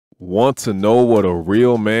Want to know what a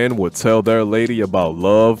real man would tell their lady about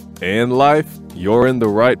love and life? You're in the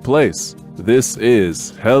right place. This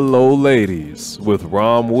is Hello Ladies with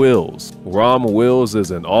Rom Wills. Rom Wills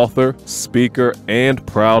is an author, speaker, and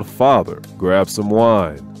proud father. Grab some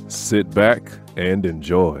wine, sit back, and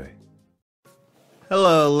enjoy.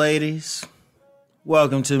 Hello, ladies.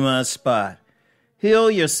 Welcome to my spot.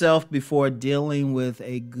 Heal yourself before dealing with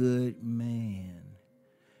a good man.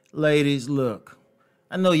 Ladies, look,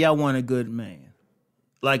 I know y'all want a good man.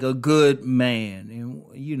 Like a good man. And,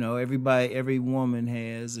 you know, every woman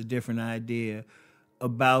has a different idea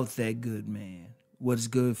about that good man. What's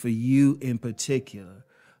good for you in particular.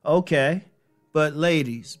 Okay, but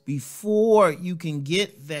ladies, before you can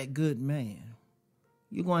get that good man,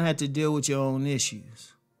 you're going to have to deal with your own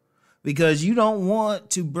issues. Because you don't want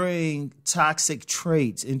to bring toxic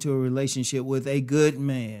traits into a relationship with a good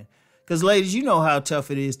man. Because, ladies, you know how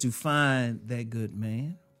tough it is to find that good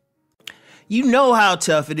man. You know how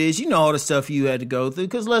tough it is. You know all the stuff you had to go through.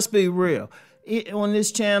 Because let's be real. On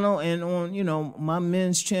this channel and on, my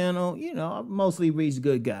men's channel, I mostly reach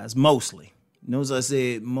good guys. Mostly. Notice I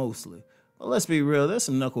said mostly. But let's be real. There's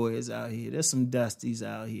some knuckleheads out here. There's some dusties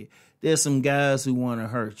out here. There's some guys who want to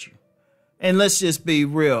hurt you. And let's just be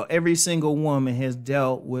real. Every single woman has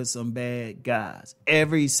dealt with some bad guys.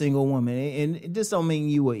 Every single woman. And this don't mean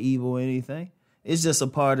you were evil or anything. It's just a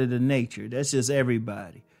part of the nature. That's just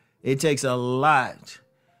everybody. It takes a lot.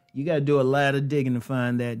 You got to do a lot of digging to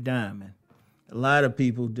find that diamond. A lot of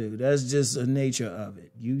people do. That's just the nature of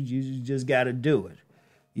it. You just got to do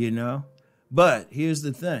it, But here's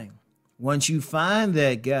the thing. Once you find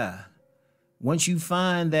that guy, once you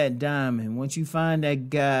find that diamond, once you find that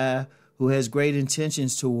guy who has great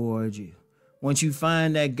intentions towards you, once you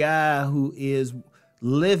find that guy who is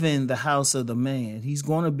living the house of the man, he's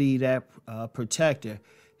going to be that protector.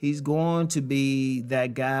 He's going to be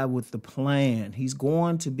that guy with the plan. He's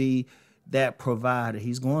going to be that provider.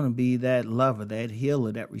 He's going to be that lover, that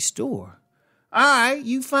healer, that restorer. All right,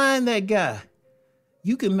 you find that guy.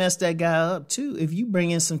 You can mess that guy up too if you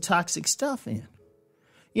bring in some toxic stuff in.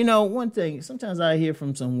 One thing, sometimes I hear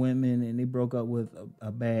from some women and they broke up with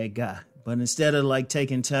a bad guy. But instead of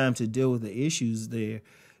taking time to deal with the issues there,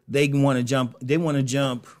 they want to jump.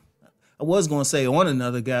 I was going to say on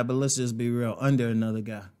another guy, but let's just be real, under another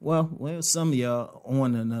guy. Well, some of y'all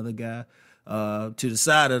on another guy, to the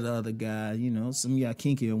side of the other guy. Some of y'all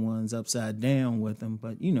kinkier ones upside down with them,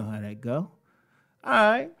 but you know how that go. All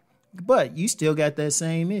right, but you still got that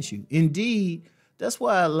same issue. Indeed, that's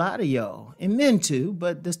why a lot of y'all, and men too,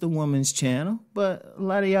 but that's the woman's channel, but a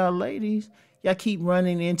lot of y'all ladies, y'all keep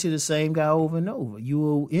running into the same guy over and over. You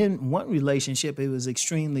were in one relationship, it was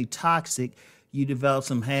extremely toxic. You develop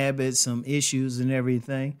some habits, some issues and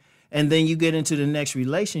everything. And then you get into the next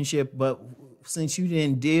relationship. But since you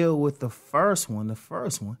didn't deal with the first one,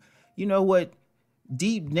 you know what?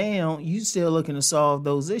 Deep down, you still looking to solve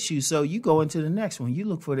those issues. So you go into the next one. You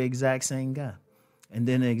look for the exact same guy. And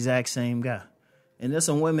then the exact same guy. And there's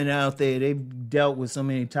some women out there, they've dealt with so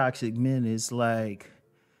many toxic men. It's like,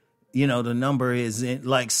 the number is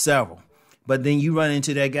like several. But then you run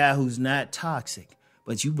into that guy who's not toxic.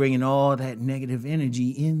 But you bringing all that negative energy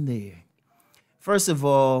in there. First of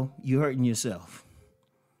all, you're hurting yourself.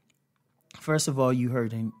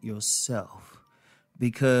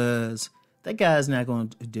 Because that guy's not going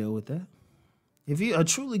to deal with that. If you're a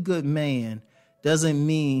truly good man, doesn't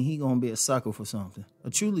mean he's going to be a sucker for something. A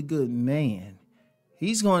truly good man,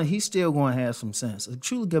 he's still going to have some sense. A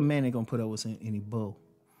truly good man ain't going to put up with any bull.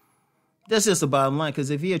 That's just the bottom line. Because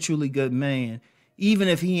if he's a truly good man, even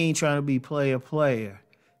if he ain't trying to be player,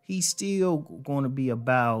 he's still going to be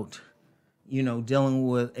about, dealing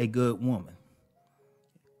with a good woman.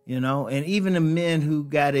 And even the men who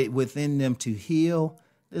got it within them to heal,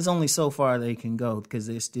 there's only so far they can go because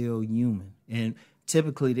they're still human. And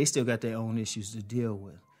typically they still got their own issues to deal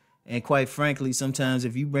with. And quite frankly, sometimes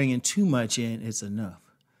if you bring in too much in, it's enough.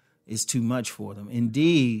 It's too much for them.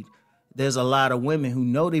 Indeed, there's a lot of women who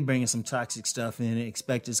know they bringing some toxic stuff in and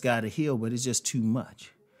expect this guy to heal, but it's just too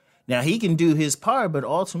much. Now, he can do his part, but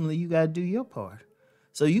ultimately you got to do your part.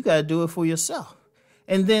 So you got to do it for yourself.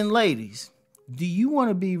 And then, ladies, do you want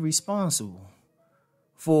to be responsible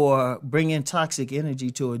for bringing toxic energy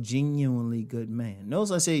to a genuinely good man?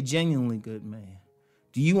 Notice I say genuinely good man.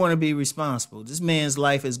 Do you want to be responsible? This man's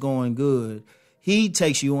life is going good. He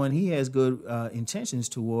takes you on. He has good intentions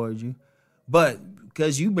towards you. But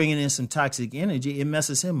because you bringing in some toxic energy, it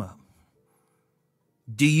messes him up.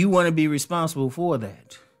 Do you want to be responsible for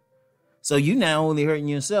that? So you not only hurting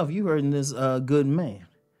yourself, you hurting this good man.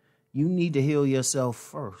 You need to heal yourself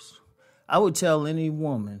first. I would tell any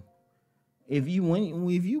woman, if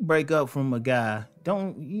you break up from a guy,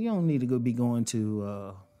 you don't need to be going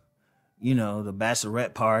to the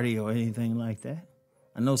bachelorette party or anything like that.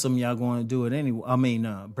 I know some of y'all going to do it anyway. I mean,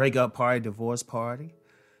 breakup party, divorce party,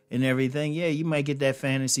 and everything. Yeah, you might get that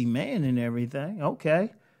fantasy man and everything.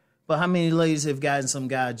 Okay, but how many ladies have gotten some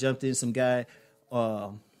guy, jumped in some guy,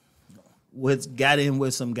 got in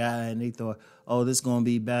with some guy, and they thought, oh, this is gonna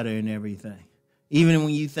be better and everything. Even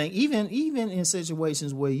when you think, even in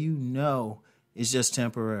situations where you know it's just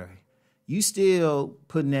temporary, you still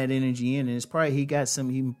putting that energy in, and it's probably he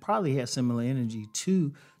probably has similar energy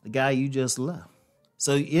to the guy you just left.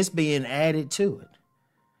 So it's being added to it.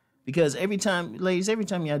 Because every time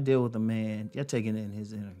y'all deal with a man, you're taking in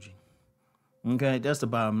his energy. Okay, that's the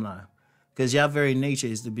bottom line. Because y'all very nature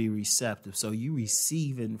is to be receptive. So you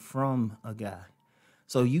receiving from a guy.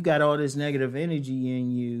 So you got all this negative energy in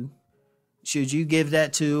you. Should you give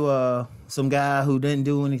that to some guy who didn't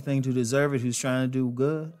do anything to deserve it, who's trying to do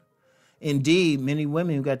good? Indeed, many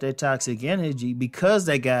women who got that toxic energy, because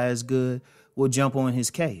that guy is good, will jump on his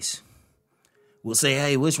case. Will say,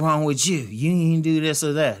 hey, what's wrong with you? You didn't do this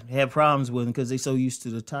or that. Have problems with him because they're so used to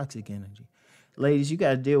the toxic energy. Ladies, you got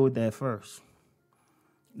to deal with that first.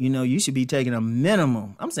 You should be taking a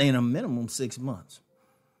minimum 6 months.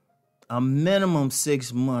 A minimum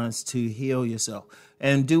 6 months to heal yourself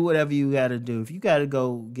and do whatever you got to do. If you got to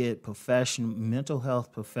go get mental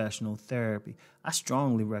health professional therapy, I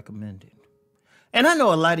strongly recommend it. And I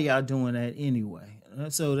know a lot of y'all doing that anyway,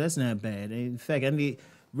 so that's not bad. In fact,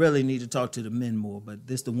 really need to talk to the men more, but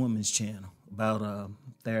this is the women's channel about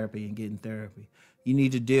therapy and getting therapy. You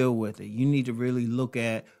need to deal with it. You need to really look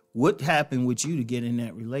at what happened with you to get in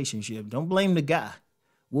that relationship. Don't blame the guy.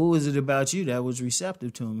 What was it about you that was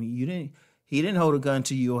receptive to him? He didn't hold a gun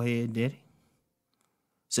to your head, did he?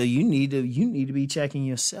 So you need to be checking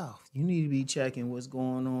yourself. You need to be checking what's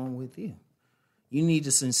going on with you. You need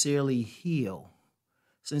to sincerely heal.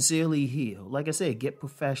 Sincerely heal. Like I said, get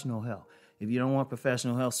professional help. If you don't want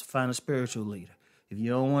professional help, find a spiritual leader. If you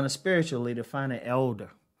don't want a spiritual leader, find an elder.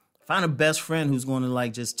 Find a best friend who's going to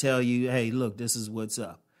just tell you, hey, look, this is what's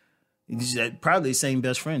up. Probably the same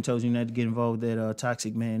best friend told you not to get involved with that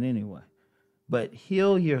toxic man anyway. But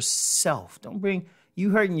heal yourself. You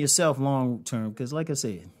hurting yourself long term, because like I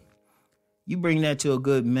said, you bring that to a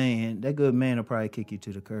good man, that good man will probably kick you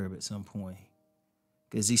to the curb at some point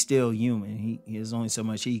because he's still human. There's only so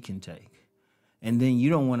much he can take. And then you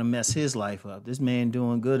don't want to mess his life up. This man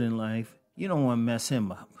doing good in life, you don't want to mess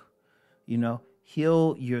him up.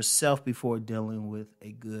 Heal yourself before dealing with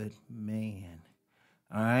a good man.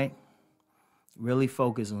 All right? Really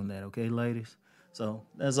focus on that, okay, ladies? So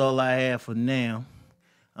that's all I have for now.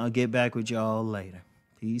 I'll get back with y'all later.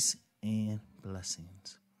 Peace and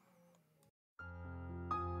blessings.